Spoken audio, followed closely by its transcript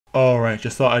Alright,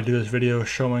 just thought I'd do this video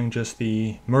showing just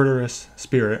the murderous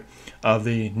spirit of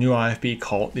the new IFB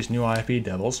cult, these new IFB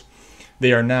devils.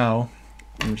 They are now,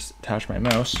 let me just attach my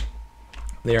mouse,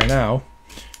 they are now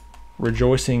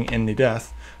rejoicing in the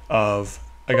death of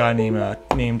a guy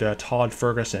named Todd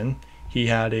Ferguson. He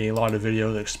had a lot of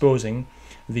videos exposing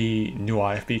the new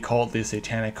IFB cult, the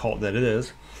satanic cult that it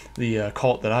is, the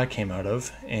cult that I came out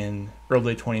of in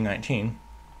early 2019.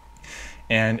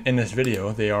 And in this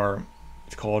video,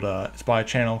 it's by a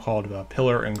channel called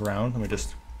Pillar and Ground. Let me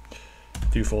just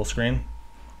do full screen.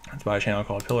 It's by a channel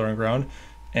called Pillar and Ground,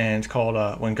 and it's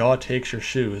called When God Takes Your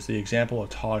Shoes, the example of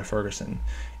Todd Ferguson.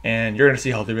 And you're going to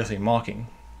see how they're basically mocking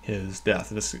his death.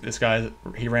 This guy,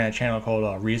 he ran a channel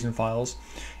called Reason Files,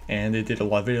 and they did a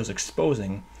lot of videos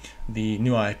exposing the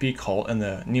new IFB cult, and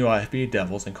the new IFB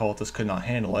devils and cultists could not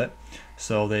handle it.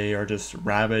 So they are just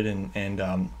rabid and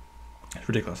it's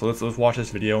ridiculous. So let's watch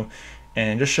this video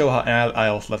and just show how. And I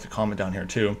also left a comment down here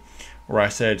too, where I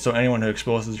said, so anyone who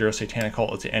exposes your satanic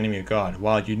cult is the enemy of God.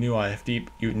 Wow, you new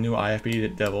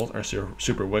IFB devils are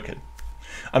super wicked.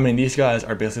 I mean, these guys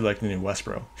are basically like the new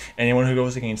Westboro. Anyone who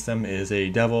goes against them is a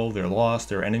devil. They're lost.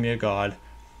 They're enemy of God.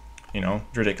 You know,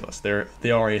 it's ridiculous.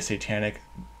 They are a satanic,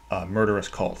 murderous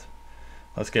cult.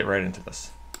 Let's get right into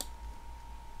this.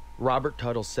 Robert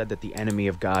Tuttle said that the enemy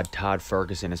of God, Todd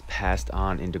Ferguson, has passed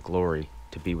on into glory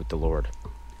to be with the Lord.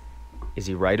 Is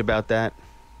he right about that?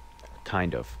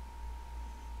 Kind of.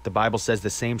 The Bible says the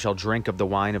same shall drink of the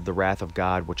wine of the wrath of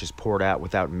God, which is poured out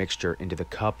without mixture into the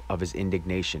cup of his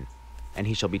indignation, and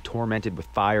he shall be tormented with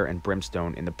fire and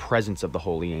brimstone in the presence of the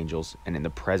holy angels and in the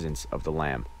presence of the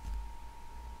Lamb.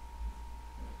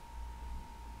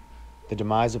 The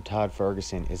demise of Todd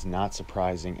Ferguson is not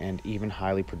surprising and even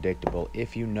highly predictable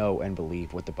if you know and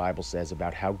believe what the Bible says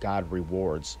about how God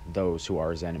rewards those who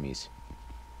are his enemies.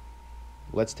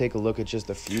 Let's take a look at just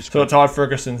a few. So Todd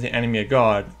Ferguson's the enemy of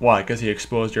God. Why? Because he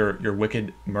exposed your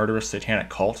wicked, murderous, satanic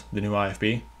cult, the new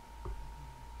IFB?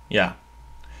 Yeah.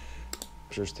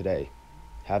 Scriptures today.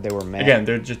 How they were mad. Again,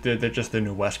 they're just the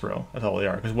new Westboro. That's all they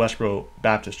are. Because Westboro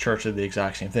Baptist Church did the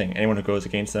exact same thing. Anyone who goes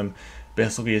against them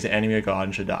basically is the enemy of God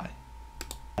and should die.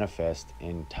 Manifest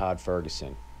in Todd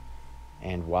Ferguson,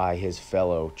 and why his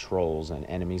fellow trolls and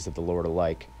enemies of the Lord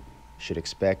alike should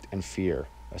expect and fear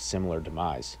a similar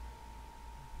demise.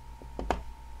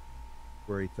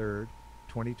 February 3rd,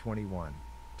 2021,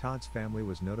 Todd's family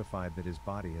was notified that his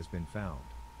body has been found.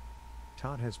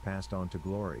 Todd has passed on to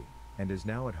glory, and is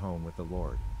now at home with the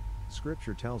Lord.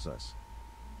 Scripture tells us,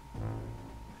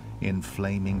 in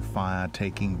flaming fire,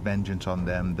 taking vengeance on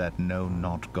them that know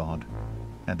not God,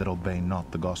 and that obey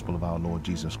not the gospel of our Lord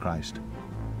Jesus Christ,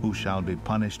 who shall be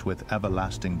punished with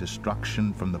everlasting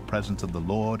destruction from the presence of the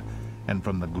Lord and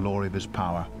from the glory of his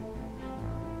power.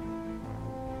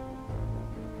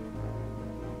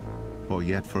 For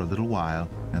yet for a little while,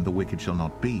 and the wicked shall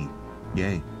not be.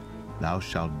 Yea, thou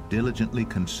shalt diligently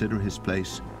consider his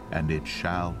place, and it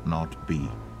shall not be.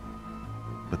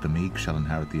 But the meek shall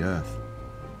inherit the earth,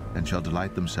 and shall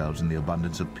delight themselves in the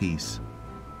abundance of peace.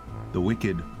 The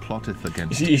wicked plotteth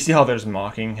against... You see how there's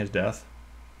mocking his death?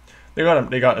 They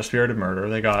got a spirit of murder.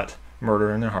 They got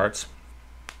murder in their hearts.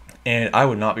 And I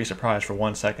would not be surprised for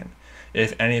 1 second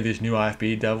if any of these new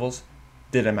IFB devils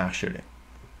did a mass shooting.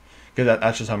 Because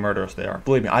that's just how murderous they are.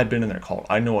 Believe me, I've been in their cult.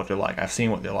 I know what they're like. I've seen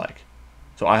what they're like.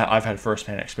 So I've had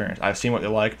first-hand experience. I've seen what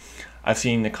they're like. I've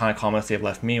seen the kind of comments they've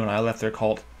left me when I left their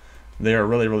cult. They are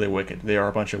really, really wicked. They are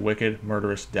a bunch of wicked,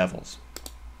 murderous devils.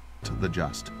 The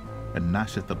just, and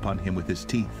gnasheth upon him with his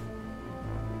teeth.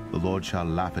 The Lord shall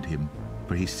laugh at him,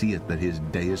 for he seeth that his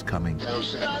day is coming.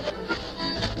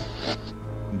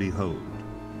 Behold,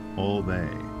 all they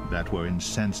that were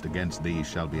incensed against thee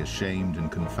shall be ashamed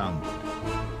and confounded.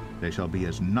 They shall be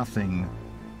as nothing,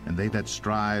 and they that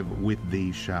strive with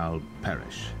thee shall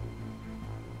perish.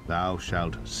 Thou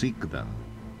shalt seek them,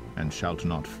 and shalt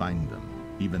not find them,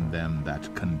 even them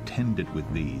that contended with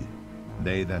thee.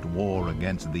 They that war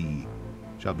against thee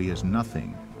shall be as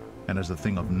nothing, and as a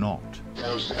thing of naught.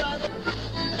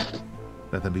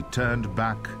 That they be turned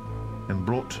back, and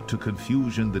brought to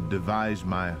confusion that devise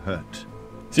my hurt.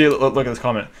 See, look at this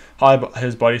comment. Hi,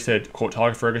 his buddy said, quote,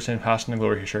 Todd Ferguson passed into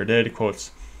glory. He sure did.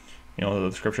 Quotes, you know,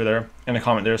 the scripture there. And the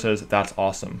comment there says, that's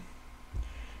awesome.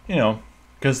 You know,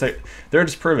 because they're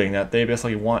just proving that they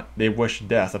basically they wish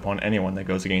death upon anyone that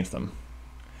goes against them.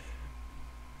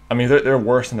 I mean, they're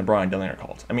worse than the Brian Dillinger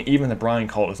cult. I mean, even the Brian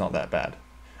cult is not that bad.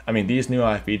 I mean, these new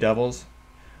IFB devils,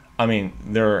 I mean,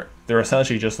 they're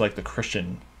essentially just like the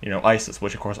Christian, you know, ISIS,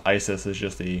 which of course ISIS is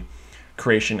just the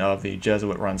creation of the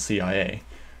Jesuit-run CIA.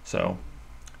 So,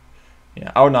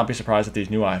 yeah, I would not be surprised if these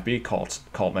new IFB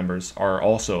cult members are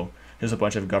also just a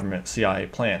bunch of government CIA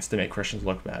plans to make Christians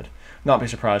look bad. Not be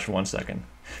surprised for 1 second.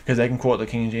 Because they can quote the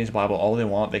King James Bible all they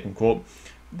want. They can quote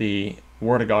the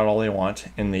Word of God all they want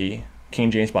in the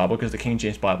King James Bible, because the King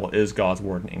James Bible is God's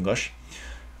Word in English.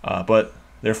 But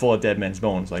they're full of dead men's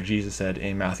bones, like Jesus said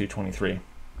in Matthew 23.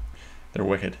 They're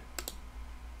wicked.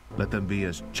 Let them be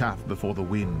as chaff before the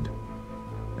wind,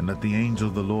 and let the angel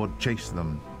of the Lord chase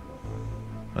them.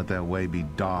 Let their way be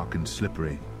dark and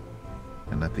slippery,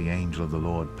 and let the angel of the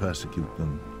Lord persecute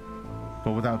them.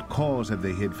 For without cause have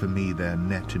they hid for me their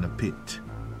net in a pit,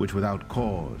 which without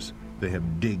cause they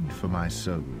have digged for my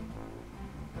soul.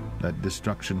 Let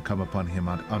destruction come upon him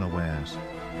unawares,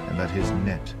 and let his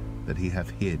net that he hath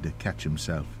hid catch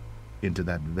himself. Into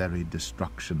that very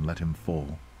destruction let him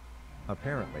fall.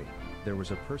 Apparently, there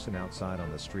was a person outside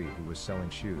on the street who was selling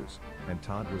shoes, and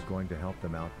Todd was going to help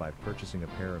them out by purchasing a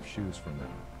pair of shoes from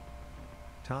them.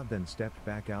 Todd then stepped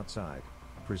back outside,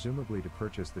 presumably to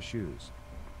purchase the shoes.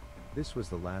 This was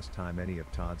the last time any of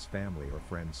Todd's family or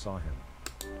friends saw him.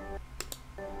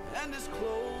 And his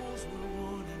clothes were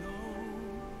worn and old.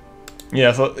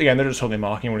 Yeah, so again, they're just totally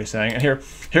mocking what he's saying. And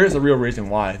here's the real reason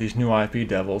why these new IFB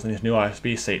devils and these new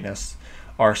IFB Satanists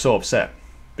are so upset.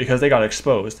 Because they got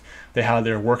exposed. They had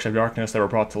their works of darkness that were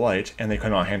brought to light, and they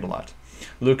could not handle that.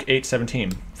 Luke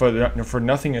 8:17, for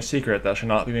nothing is secret that shall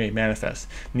not be made manifest,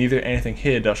 neither anything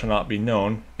hid that shall not be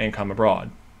known and come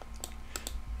abroad.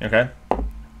 Okay?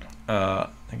 I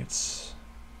think it's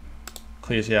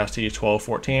Ecclesiastes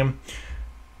 12:14.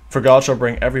 For God shall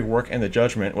bring every work into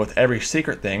judgment with every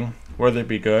secret thing, whether it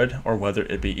be good or whether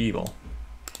it be evil.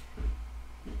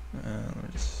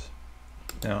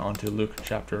 Now on to Luke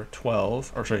chapter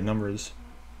 12, or sorry, Numbers,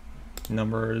 I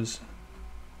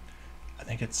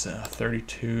think it's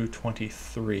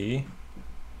 32:23,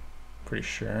 pretty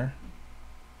sure.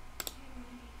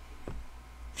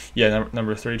 Yeah,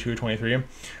 number 32:23.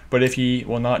 But if ye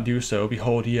will not do so,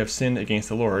 behold, ye have sinned against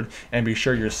the Lord, and be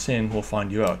sure your sin will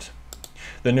find you out.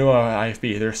 The new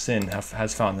IFB, their sin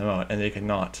has found them out, and they could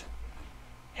not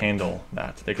handle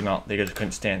that. They just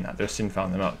couldn't stand that. Their sin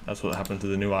found them out. That's what happened to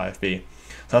the new IFB.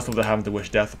 So that's what they're having to wish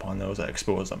death upon those that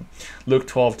expose them. Luke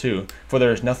 12:2. For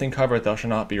there is nothing covered that shall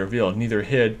not be revealed, neither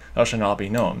hid that shall not be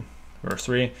known. Verse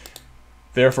 3.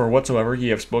 Therefore whatsoever ye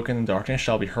have spoken in darkness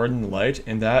shall be heard in the light,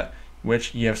 and that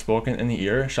which ye have spoken in the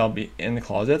ear shall be in the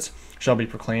closets, shall be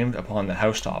proclaimed upon the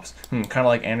housetops. Kind of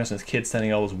like Anderson's kids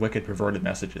sending all those wicked, perverted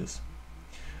messages.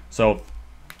 So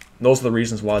those are the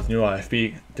reasons why the new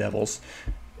IFB devils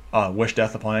wish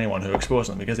death upon anyone who exposes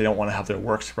them, because they don't want to have their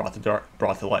works brought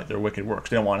to light, their wicked works.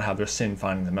 They don't want to have their sin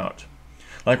finding them out.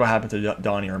 Like what happened to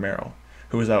Donnie Romero,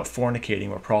 who was out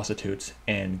fornicating with prostitutes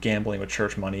and gambling with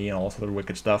church money and all this other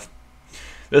wicked stuff.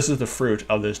 This is the fruit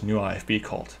of this new IFB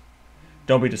cult.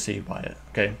 Don't be deceived by it,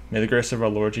 okay? May the grace of our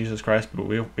Lord Jesus Christ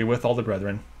be with all the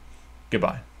brethren.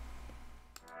 Goodbye.